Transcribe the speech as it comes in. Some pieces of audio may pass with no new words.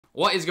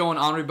What is going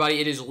on,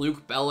 everybody? It is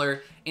Luke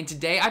Beller, and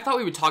today I thought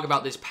we would talk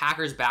about this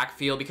Packers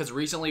backfield because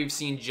recently we've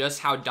seen just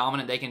how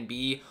dominant they can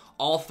be.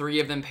 All three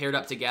of them paired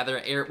up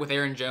together with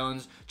Aaron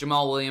Jones,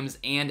 Jamal Williams,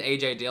 and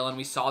A.J. Dillon.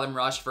 We saw them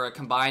rush for a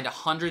combined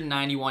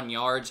 191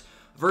 yards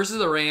versus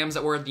the Rams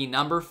that were the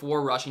number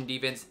 4 rushing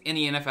defense in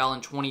the NFL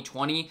in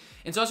 2020.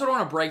 And so I sort of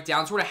want to break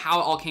down sort of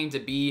how it all came to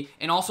be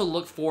and also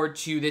look forward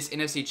to this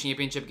NFC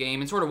Championship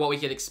game and sort of what we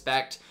could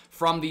expect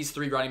from these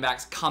three running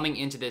backs coming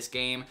into this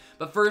game.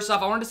 But first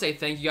off, I wanted to say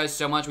thank you guys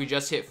so much. We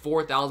just hit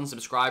 4,000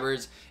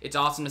 subscribers. It's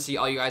awesome to see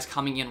all you guys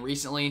coming in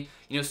recently.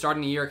 You know,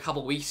 starting the year a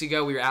couple weeks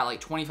ago, we were at like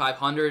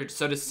 2,500.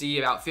 So to see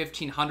about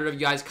 1,500 of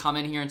you guys come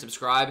in here and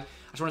subscribe,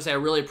 I just want to say I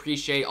really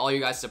appreciate all you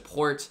guys'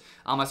 support.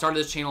 I started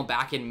this channel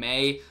back in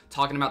May,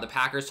 talking about the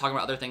Packers, talking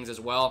about other things as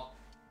well.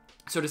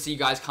 So to see you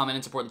guys come in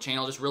and support the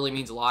channel just really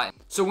means a lot.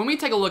 So when we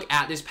take a look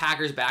at this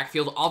Packers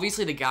backfield,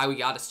 obviously the guy we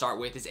got to start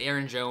with is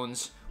Aaron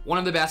Jones, one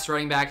of the best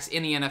running backs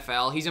in the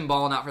NFL. He's been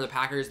balling out for the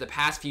Packers the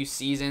past few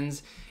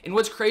seasons. And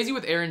what's crazy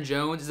with Aaron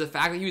Jones is the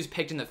fact that he was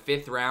picked in the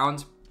 5th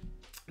round.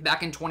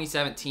 Back in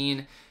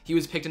 2017, he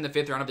was picked in the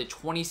 5th round of the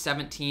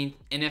 2017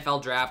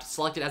 NFL draft,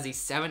 selected as the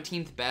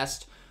 17th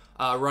best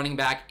running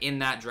back in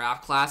that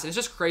draft class. And it's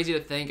just crazy to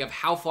think of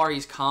how far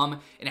he's come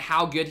and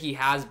how good he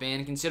has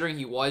been, considering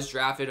he was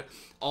drafted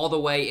all the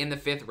way in the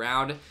 5th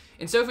round.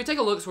 And so if we take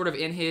a look sort of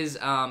in his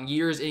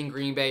years in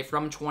Green Bay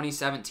from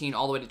 2017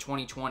 all the way to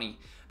 2020,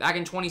 back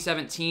in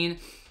 2017,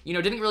 you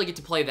know, didn't really get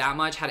to play that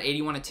much, had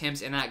 81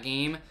 attempts in that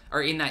game,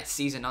 or in that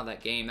season, not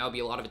that game. That would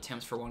be a lot of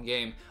attempts for one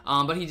game.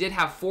 But he did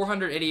have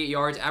 488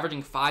 yards,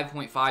 averaging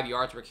 5.5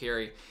 yards per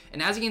carry.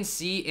 And as you can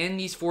see in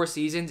these 4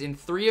 seasons, in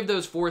 3 of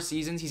those 4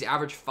 seasons, he's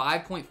averaged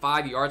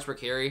 5.5 yards per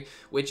carry,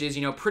 which is,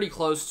 you know, pretty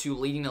close to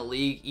leading the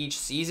league each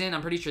season.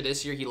 I'm pretty sure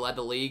this year he led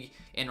the league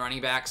in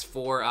running backs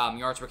for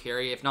yards per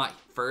carry. If not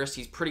first,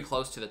 he's pretty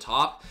close to the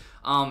top.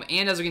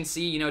 And as we can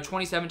see, you know,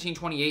 2017,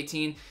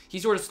 2018, he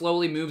sort of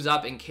slowly moves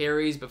up in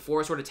carries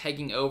before sort of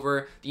taking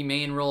over the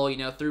main role, you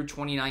know, through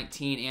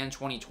 2019 and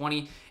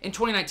 2020. In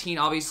 2019,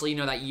 obviously, you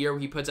know, that year where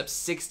he puts up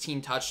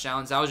 16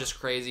 touchdowns, that was just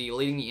crazy,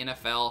 leading the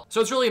NFL. So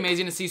it's really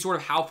amazing to see sort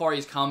of how far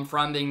he's come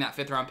from being that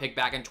 5th round pick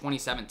back in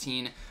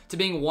 2017 to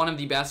being one of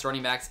the best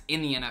running backs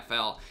in the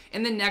NFL.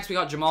 And then next we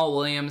got Jamal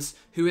Williams,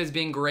 who has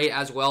been great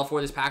as well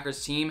for this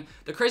Packers team.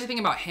 The crazy thing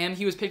about him,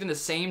 he was picked in the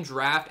same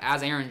draft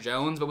as Aaron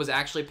Jones, but was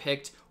actually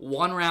picked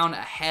 1 round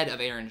ahead of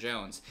Aaron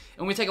Jones.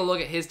 And when we take a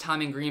look at his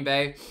time in Green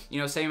Bay, you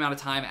know, same amount of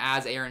time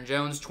as Aaron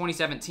Jones.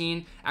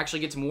 2017 actually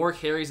gets more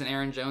carries than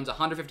Aaron Jones,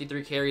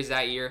 153 carries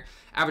that year,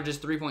 averages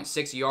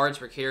 3.6 yards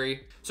per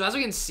carry. So as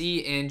we can see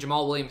in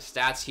Jamal Williams'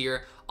 stats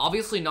here,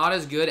 obviously not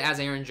as good as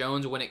Aaron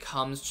Jones when it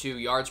comes to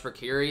yards per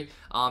carry.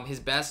 His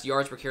best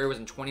yards per carry was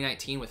in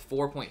 2019 with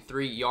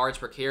 4.3 yards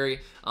per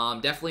carry.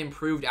 Definitely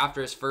improved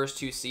after his first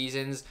 2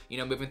 seasons, you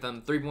know, moving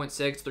from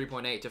 3.6,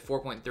 3.8 to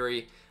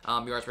 4.3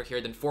 yards per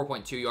carry, then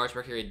 4.2 yards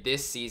per carry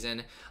this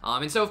season.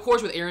 And so, of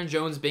course, with Aaron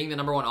Jones being the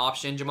 #1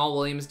 option, Jamal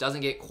Williams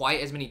doesn't get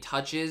quite as many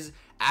touches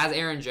as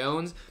Aaron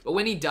Jones, but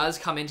when he does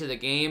come into the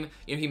game,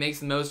 you know, he makes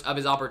the most of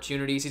his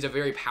opportunities. He's a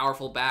very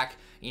powerful back,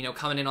 you know,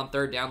 coming in on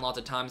 3rd down lots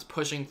of times,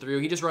 pushing through.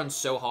 He just runs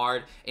so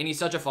hard, and he's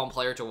such a fun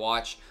player to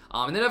watch.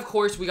 And then, of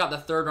course, we got the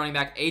 3rd running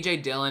back, A.J.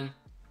 Dillon,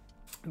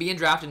 being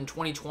drafted in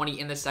 2020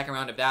 in the 2nd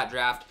round of that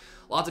draft.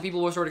 Lots of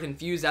people were sort of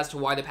confused as to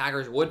why the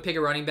Packers would pick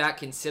a running back,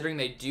 considering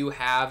they do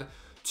have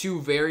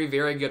 2 very,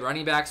 very good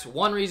running backs.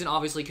 One reason,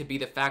 obviously, could be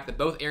the fact that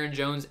both Aaron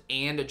Jones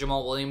and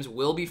Jamal Williams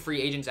will be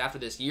free agents after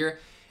this year.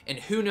 And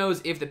who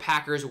knows if the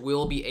Packers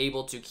will be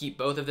able to keep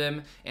both of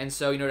them. And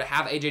so, you know, to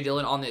have A.J.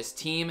 Dillon on this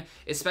team,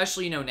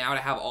 especially, you know, now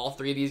to have all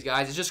 3 of these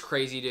guys, it's just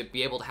crazy to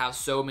be able to have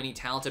so many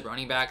talented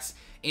running backs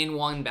in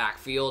one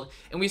backfield.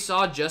 And we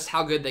saw just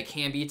how good they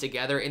can be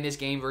together in this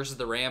game versus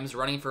the Rams,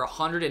 running for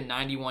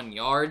 191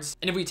 yards.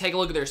 And if we take a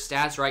look at their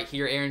stats right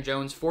here, Aaron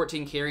Jones,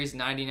 14 carries,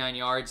 99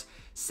 yards,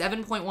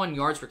 7.1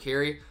 yards per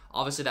carry.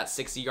 Obviously, that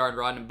 60-yard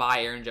run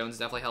by Aaron Jones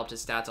definitely helped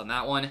his stats on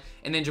that one.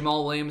 And then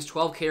Jamal Williams,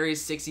 12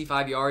 carries,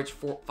 65 yards,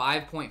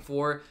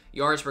 5.4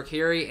 yards per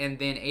carry. And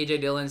then A.J.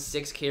 Dillon,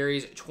 6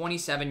 carries,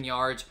 27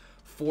 yards,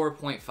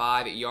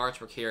 4.5 yards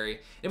per carry.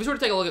 And if we sort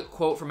of take a look at a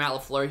quote from Matt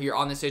LaFleur here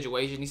on this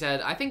situation, he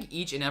said, "I think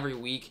each and every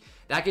week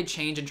that could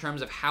change in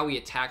terms of how we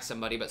attack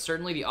somebody, but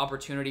certainly the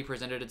opportunity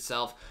presented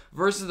itself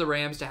versus the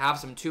Rams to have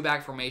some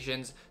 2-back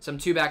formations, some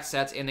 2-back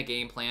sets in the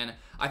game plan.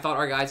 I thought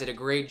our guys did a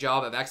great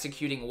job of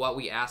executing what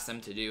we asked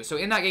them to do." So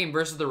in that game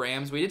versus the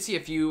Rams, we did see a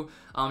few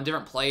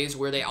different plays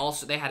where they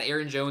had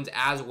Aaron Jones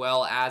as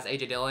well as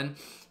A.J. Dillon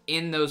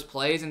in those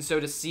plays. And so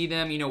to see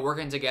them, you know,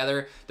 working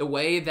together, the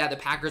way that the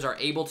Packers are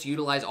able to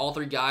utilize all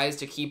 3 guys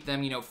to keep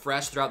them, you know,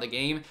 fresh throughout the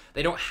game,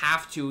 they don't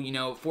have to, you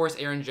know, force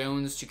Aaron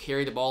Jones to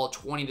carry the ball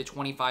 20 to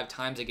 25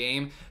 times a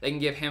game. They can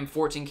give him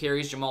 14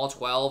 carries, Jamal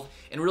 12,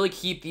 and really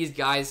keep these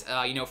guys,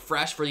 you know,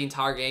 fresh for the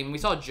entire game. And we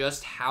saw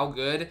just how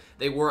good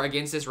they were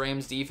against this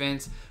Rams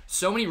defense.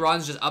 So many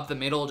runs just up the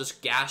middle,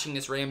 just gashing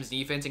this Rams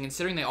defense, and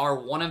considering they are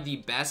one of the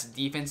best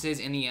defenses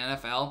in the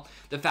NFL,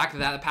 the fact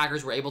that the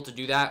Packers were able to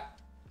do that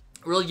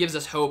really gives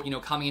us hope, you know,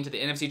 coming into the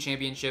NFC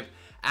Championship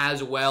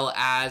as well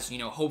as, you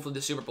know, hopefully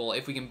the Super Bowl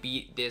if we can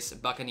beat this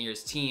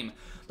Buccaneers team.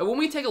 But when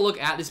we take a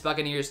look at this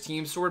Buccaneers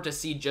team, sort of to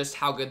see just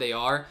how good they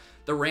are,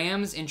 the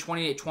Rams in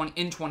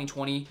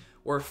 2020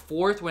 were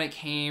 4th when it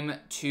came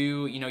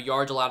to, you know,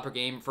 yards allowed per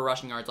game, for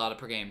rushing yards allowed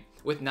per game,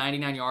 with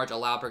 99 yards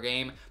allowed per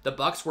game. The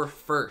Bucs were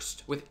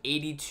 1st with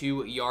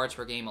 82 yards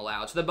per game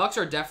allowed. So the Bucs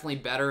are definitely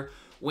better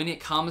when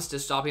it comes to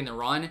stopping the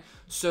run.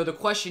 So the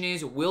question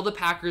is, will the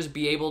Packers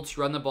be able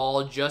to run the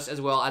ball just as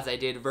well as they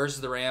did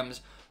versus the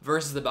Rams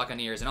versus the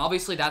Buccaneers? And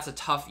obviously that's a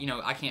tough, you know,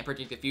 I can't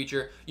predict the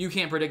future. You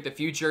can't predict the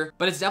future,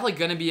 but it's definitely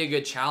going to be a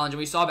good challenge. And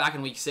we saw back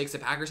in week 6, the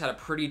Packers had a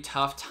pretty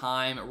tough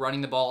time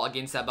running the ball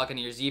against that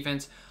Buccaneers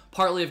defense.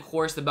 Partly, of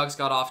course, the Bucs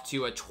got off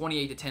to a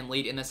 28-10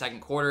 lead in the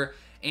second quarter,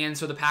 and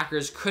so the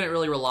Packers couldn't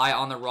really rely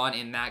on the run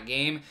in that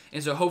game.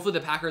 And so hopefully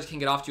the Packers can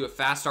get off to a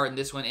fast start in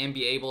this one and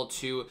be able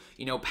to,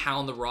 you know,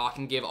 pound the rock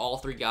and give all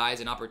 3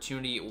 guys an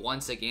opportunity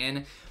once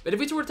again. But if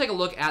we sort of take a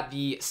look at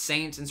the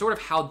Saints and sort of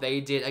how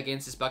they did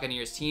against this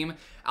Buccaneers team,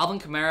 Alvin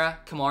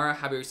Kamara,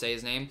 however you say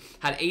his name,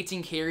 had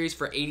 18 carries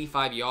for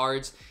 85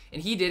 yards,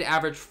 and he did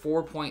average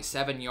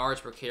 4.7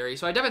 yards per carry.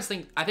 So I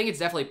think it's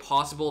definitely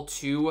possible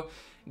to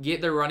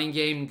get the running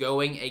game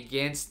going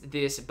against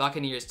this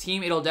Buccaneers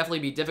team. It'll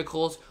definitely be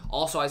difficult.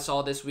 Also, I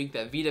saw this week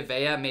that Vita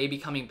Vea may be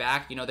coming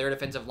back. You know, their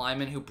defensive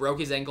lineman who broke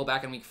his ankle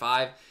back in week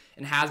 5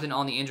 and has been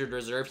on the injured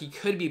reserve. He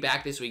could be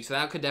back this week, so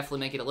that could definitely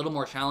make it a little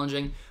more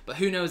challenging. But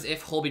who knows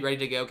if he'll be ready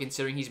to go,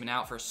 considering he's been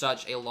out for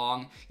such a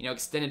long, you know,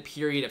 extended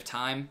period of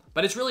time.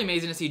 But it's really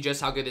amazing to see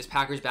just how good this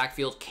Packers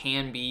backfield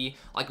can be,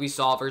 like we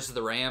saw versus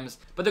the Rams.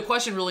 But the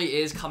question really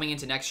is, coming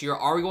into next year,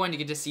 are we going to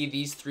get to see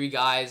these 3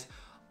 guys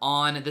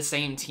on the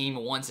same team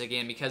once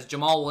again? Because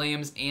Jamal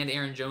Williams and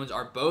Aaron Jones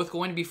are both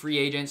going to be free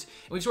agents.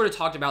 And we've sort of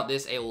talked about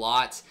this a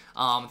lot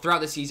throughout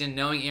the season,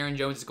 knowing Aaron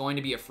Jones is going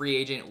to be a free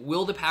agent.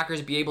 Will the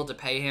Packers be able to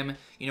pay him?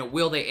 You know,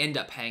 will they end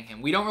up paying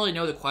him? We don't really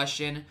know the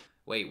question.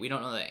 Wait, we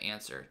don't know the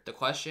answer. The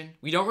question?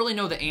 We don't really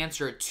know the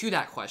answer to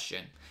that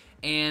question.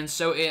 And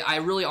so I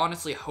really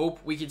honestly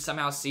hope we could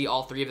somehow see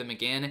all 3 of them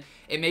again.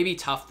 It may be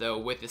tough, though,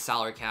 with the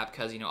salary cap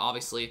because, you know,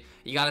 obviously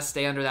you got to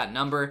stay under that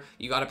number.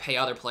 You got to pay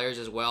other players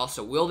as well.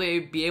 So will they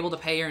be able to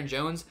pay Aaron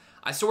Jones?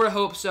 I sort of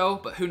hope so,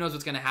 but who knows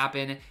what's going to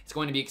happen. It's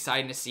going to be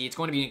exciting to see. It's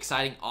going to be an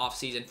exciting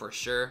offseason for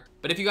sure.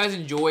 But if you guys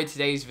enjoyed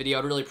today's video,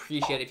 I'd really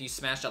appreciate it if you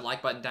smash that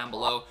like button down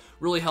below.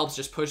 Really helps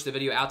just push the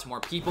video out to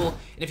more people.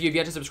 And if you've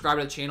yet to subscribe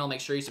to the channel, make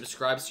sure you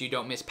subscribe so you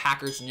don't miss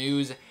Packers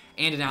news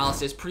and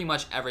analysis pretty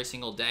much every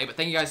single day. But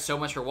thank you guys so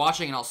much for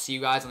watching, and I'll see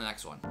you guys on the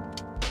next one.